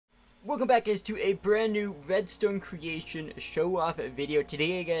Welcome back, guys, to a brand new Redstone creation show off video.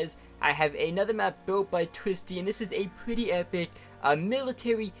 Today, guys, I have another map built by Twisty, and this is a pretty epic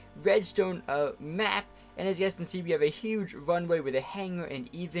military Redstone map. And as you guys can see, we have a huge runway with a hangar and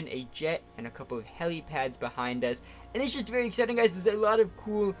even a jet and a couple of helipads behind us. And it's just very exciting, guys. There's a lot of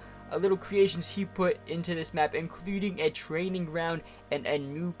cool little creations he put into this map, including a training ground and a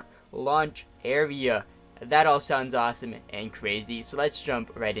nuke launch area. That all sounds awesome and crazy, so let's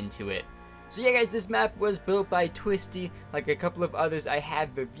jump right into it. So yeah, guys, this map was built by Twisty, like a couple of others I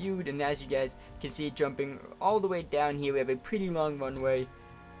have reviewed, and as you guys can see, jumping all the way down here, we have a pretty long runway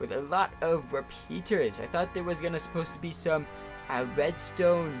with a lot of repeaters. I thought there was supposed to be some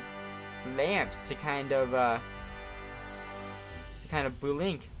redstone lamps to kind of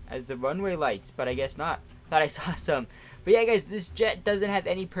blink as the runway lights, but I guess not. Thought I saw some. But yeah, guys, this jet doesn't have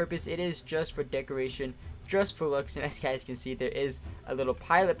any purpose. It is just for decoration, just for looks, and as you guys can see, there is a little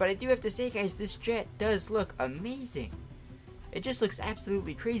pilot. But I do have to say, guys, this jet does look amazing. It just looks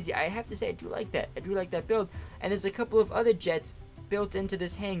absolutely crazy. I have to say, I do like that. I do like that build. And there's a couple of other jets built into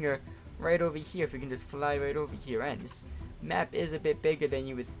this hangar right over here. If we can just fly right over here. And this map is a bit bigger than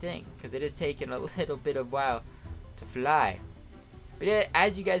you would think, because it is taking a little bit of while to fly. But yeah,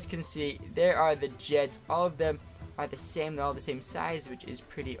 as you guys can see, there are the jets. All of them are the same. They're all the same size, which is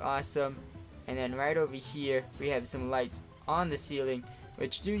pretty awesome. And then right over here, we have some lights on the ceiling,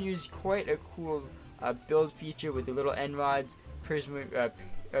 which do use quite a cool build feature with the little end rods,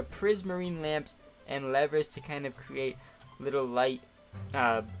 prismarine lamps, and levers to kind of create little light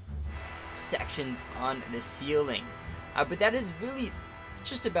sections on the ceiling. But that is really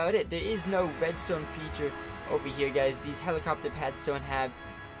just about it. There is no redstone feature over here, guys. These helicopter pads don't have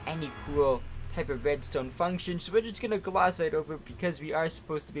any cool type of redstone function, so we're just gonna gloss right over it because we are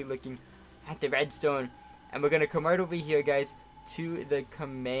supposed to be looking at the redstone. And we're gonna come right over here, guys, to the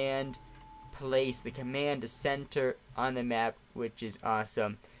command place, the command center on the map, which is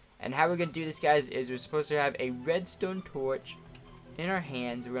awesome. And how we're gonna do this, guys, is we're supposed to have a redstone torch in our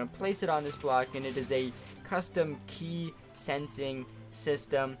hands. We're gonna place it on this block, and it is a custom key sensing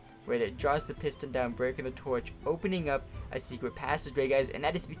system where it draws the piston down, breaking the torch, opening up a secret passageway, guys. And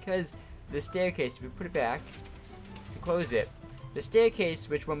that is because the staircase, if we put it back to close it, the staircase,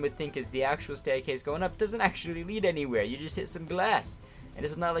 which one would think is the actual staircase going up, doesn't actually lead anywhere. You just hit some glass, and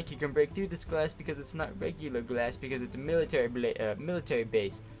it's not like you can break through this glass because it's not regular glass, because it's a military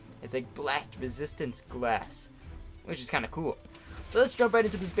base. It's like blast resistance glass, which is kind of cool. So let's jump right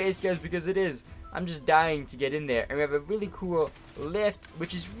into this base, guys, because I'm just dying to get in there. And we have a really cool lift,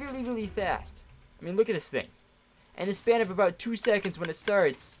 which is really, really fast. I mean, look at this thing. In a span of about 2 seconds when it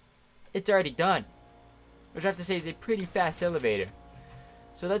starts, it's already done. Which I have to say is a pretty fast elevator.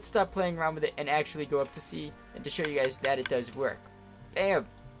 So let's stop playing around with it and actually go up to see and to show you guys that it does work. Bam!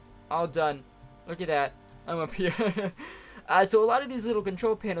 All done. Look at that. I'm up here. So a lot of these little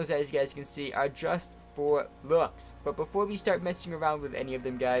control panels, as you guys can see, are just for looks. But before we start messing around with any of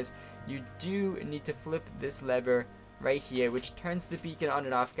them, guys, you do need to flip this lever right here, which turns the beacon on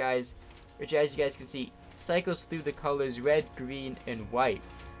and off, guys, which, as you guys can see, cycles through the colors red, green, and white.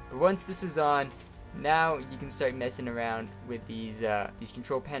 But once this is on, now you can start messing around with these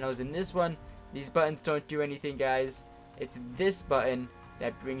control panels. And this one, these buttons don't do anything, guys. It's this button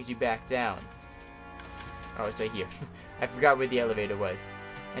that brings you back down. Oh, it's right here. I forgot where the elevator was.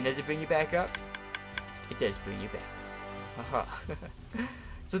 And does it bring you back up? It does bring you back. Aha.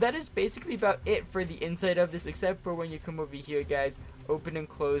 So that is basically about it for the inside of this, except for when you come over here, guys, open and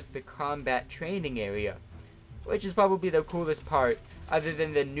close the combat training area, which is probably the coolest part, other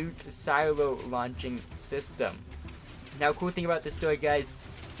than the nuke silo launching system. Now, cool thing about this door, guys,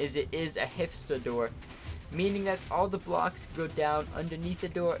 is it is a hipster door, meaning that all the blocks go down underneath the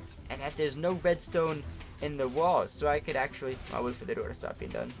door, and that there's no redstone in the walls. So I could actually, I'll wait for the door to stop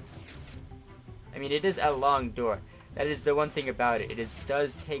being done. I mean, it is a long door. That is the one thing about it. It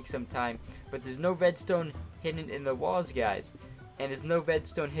does take some time, but there's no redstone hidden in the walls, guys. And there's no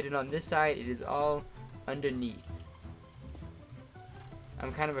redstone hidden on this side. It is all underneath.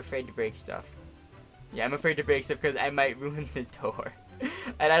 I'm kind of afraid to break stuff. Yeah, I'm afraid to break stuff because I might ruin the door.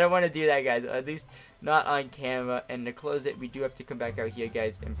 And I don't want to do that, guys. At least not on camera. And to close it, we do have to come back out here,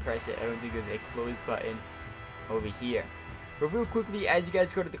 guys, and press it. I don't think there's a close button over here. But real quickly, as you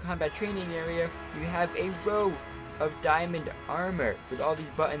guys go to the combat training area, you have a row of diamond armor with all these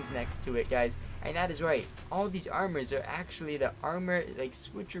buttons next to it, guys. And that is right. All these armors are actually the armor, like,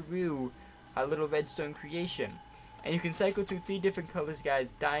 switcheroo, a little redstone creation. And you can cycle through 3 different colors,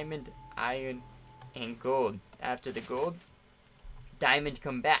 guys: diamond, iron, and gold. After the gold, diamond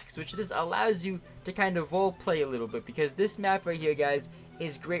come back, which this allows you to kind of role play a little bit, because this map right here, guys,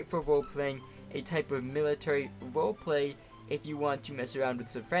 is great for role playing, a type of military role play if you want to mess around with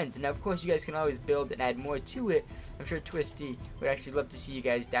some friends. And now, of course, you guys can always build and add more to it. I'm sure Twisty would actually love to see you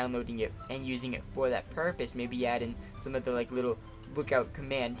guys downloading it and using it for that purpose. Maybe add in some of the like little lookout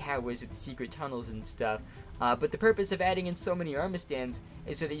command towers with secret tunnels and stuff. But the purpose of adding in so many armor stands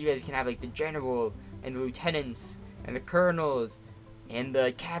is so that you guys can have like the general and the lieutenants and the colonels and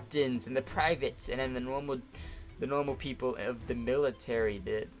the captains and the privates, and then the normal people of the military,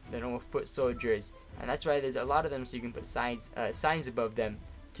 the normal foot soldiers. And that's why there's a lot of them, so you can put signs above them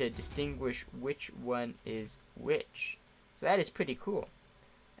to distinguish which one is which. So that is pretty cool.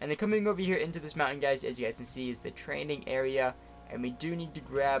 And then coming over here into this mountain, guys, as you guys can see, is the training area. And we do need to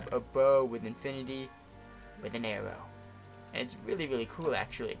grab a bow with infinity with an arrow. And it's really, really cool,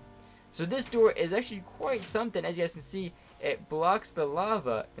 actually. So this door is actually quite something. As you guys can see, it blocks the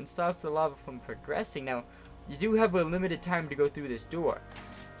lava and stops the lava from progressing. Now, you do have a limited time to go through this door.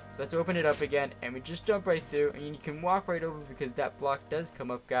 So let's open it up again, and we just jump right through, and you can walk right over because that block does come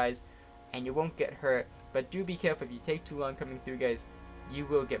up, guys, and you won't get hurt. But do be careful, if you take too long coming through, guys, you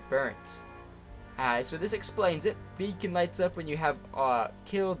will get burnt. So this explains it. Beacon lights up when you have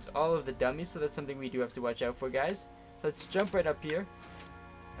killed all of the dummies, so that's something we do have to watch out for, guys. So let's jump right up here.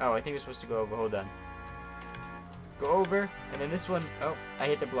 Oh, I think we're supposed to go over. Hold on. Go over, and then this one. Oh, I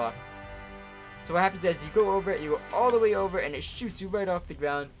hit the block. So what happens is you go over it, you go all the way over, and it shoots you right off the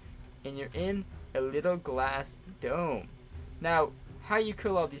ground, and you're in a little glass dome. Now, how you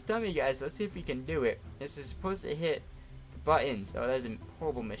kill all these dummy guys, let's see if we can do it. This is supposed to hit the buttons. Oh, that was a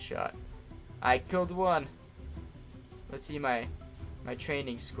horrible miss shot. I killed one. Let's see my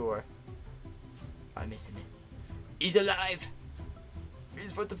training score. I'm missing it. He's alive.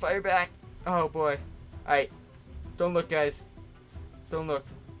 He's about to fire back. Oh boy. Alright. Don't look, guys. Don't look.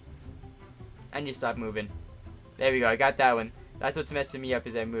 I need to stop moving. There we go. I got that one. That's what's messing me up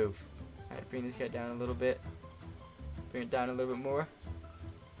as I move. Alright, bring this guy down a little bit. Bring it down a little bit more.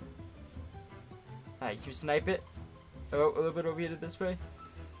 Alright, can you snipe it? Oh, a little bit over here this way.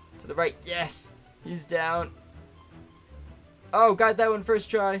 To the right. Yes. He's down. Oh, got that one first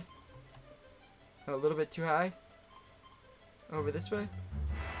try. Oh, a little bit too high. Over this way.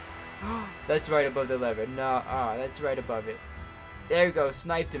 That's right above the lever. No, that's right above it. There we go.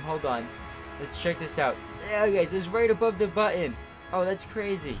 Sniped him. Hold on. Let's check this out. Yeah, guys, it's right above the button. Oh, that's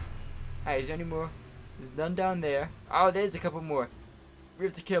crazy. Alright, is there any more? There's none down there. Oh, there's a couple more. We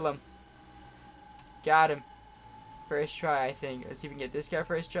have to kill him. Got him. First try, I think. Let's see if we can get this guy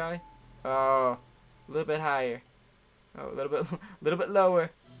first try. Oh, a little bit higher. Oh, a little bit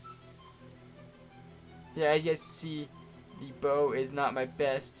lower. Yeah, as you guys see, the bow is not my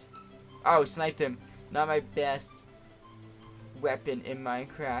best. Oh, sniped him. Not my best weapon in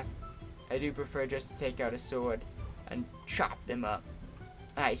Minecraft. I do prefer just to take out a sword and chop them up.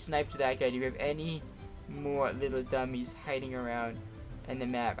 Alright, sniped that guy. Do you have any more little dummies hiding around in the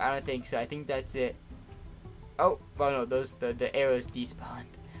map? I don't think so. I think that's it. Oh, well, no, the arrows despawned.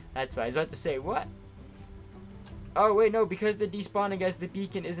 That's why I was about to say, what? Oh, wait, no, because they're despawning, guys, the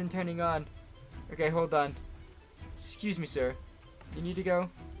beacon isn't turning on. Okay, hold on. Excuse me, sir. You need to go.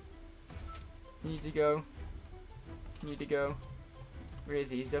 You need to go. You need to go. Where is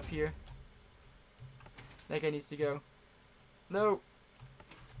he? He's up here. That guy needs to go. No.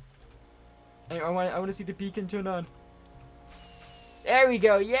 I want to see the beacon turn on. There we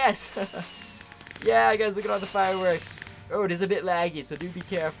go. Yes. Yeah, guys, look at all the fireworks. Oh, it is a bit laggy, so do be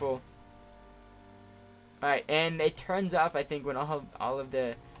careful. Alright, and it turns off, I think, when all of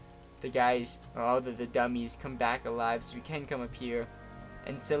the guys, or all of the dummies come back alive, so we can come up here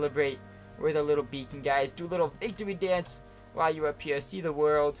and celebrate with a little beacon, guys. Do a little victory dance while you're up here. See the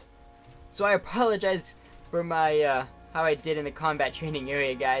world. So I apologize for my, how I did in the combat training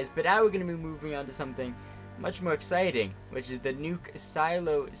area, guys, but now we're going to be moving on to something much more exciting, which is the nuke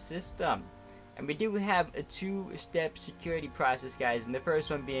silo system. And we do have a 2-step security process, guys, and the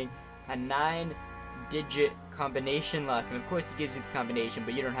first one being a 9-digit combination lock. And of course it gives you the combination,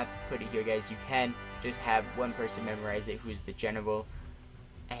 but you don't have to put it here, guys. You can just have one person memorize it, who's the general,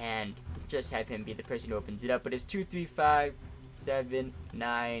 and just have him be the person who opens it up. But it's 2, 3, 5, 7,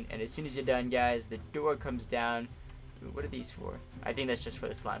 9, and as soon as you're done, guys, the door comes down. Ooh, what are these for? I think that's just for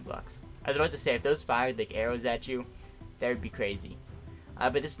the slime blocks. I was about to say, if those fired like arrows at you, that would be crazy.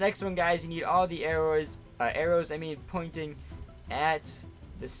 But this next one, guys, you need all the arrows, pointing at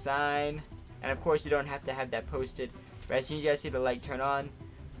the sign. And of course, you don't have to have that posted. But as soon as you guys see the light turn on,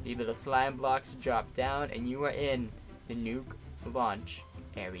 the little slime blocks drop down, and you are in the nuke launch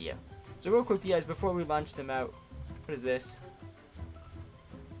area. So real quickly, guys, before we launch them out, what is this?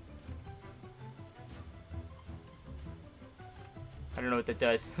 I don't know what that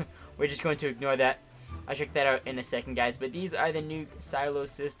does. We're just going to ignore that. I'll check that out in a second, guys. But these are the nuke silo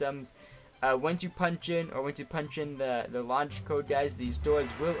systems. Once you punch in the launch code, guys, these doors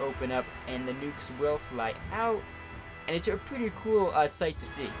will open up and the nukes will fly out. And it's a pretty cool sight to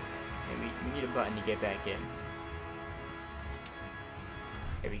see. And we need a button to get back in.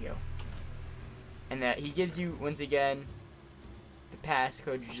 There we go. And he gives you, once again, the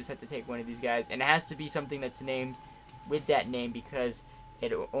passcode. You just have to take one of these guys. And it has to be something that's named with that name because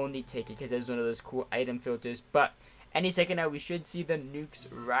it'll only take it because there's one of those cool item filters. But any second now, we should see the nukes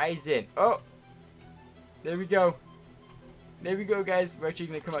rising. Oh! There we go. There we go, guys. We're actually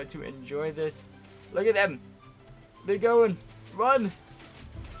going to come out to enjoy this. Look at them. They're going. Run!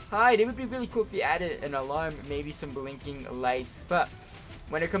 Hide. It would be really cool if you added an alarm, maybe some blinking lights. But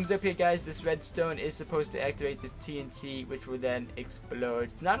when it comes up here, guys, this redstone is supposed to activate this TNT, which will then explode.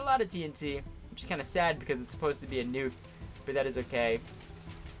 It's not a lot of TNT, which is kind of sad because it's supposed to be a nuke. But that is okay.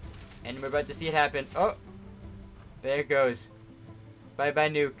 And we're about to see it happen. Oh! There it goes. Bye-bye,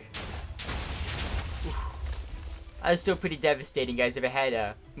 nuke. Oof. That was still pretty devastating, guys. If it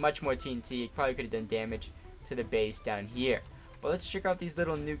had much more TNT, it probably could have done damage to the base down here. But let's check out these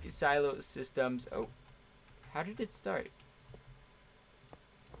little nuke silo systems. Oh, how did it start?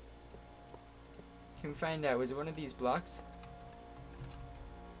 Can we find out? Was it one of these blocks?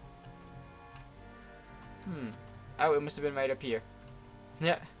 Oh, it must have been right up here.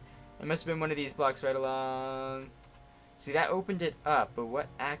 Yeah, it must have been one of these blocks right along. See, that opened it up, but what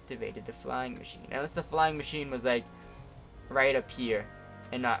activated the flying machine? Unless the flying machine was like right up here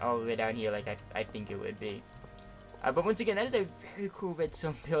and not all the way down here like I think it would be. But once again, that is a very cool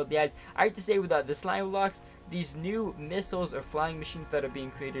redstone build, guys. I have to say, with the slime blocks, these new missiles or flying machines that are being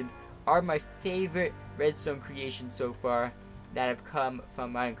created are my favorite redstone creations so far that have come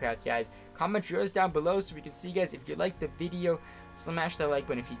from Minecraft, guys. Comment yours down below so we can see, guys. If you liked the video, smash that like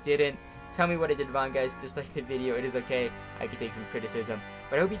button. If you didn't, tell me what I did wrong, guys. Dislike the video. It is okay. I can take some criticism.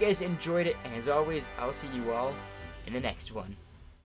 But I hope you guys enjoyed it. And as always, I'll see you all in the next one.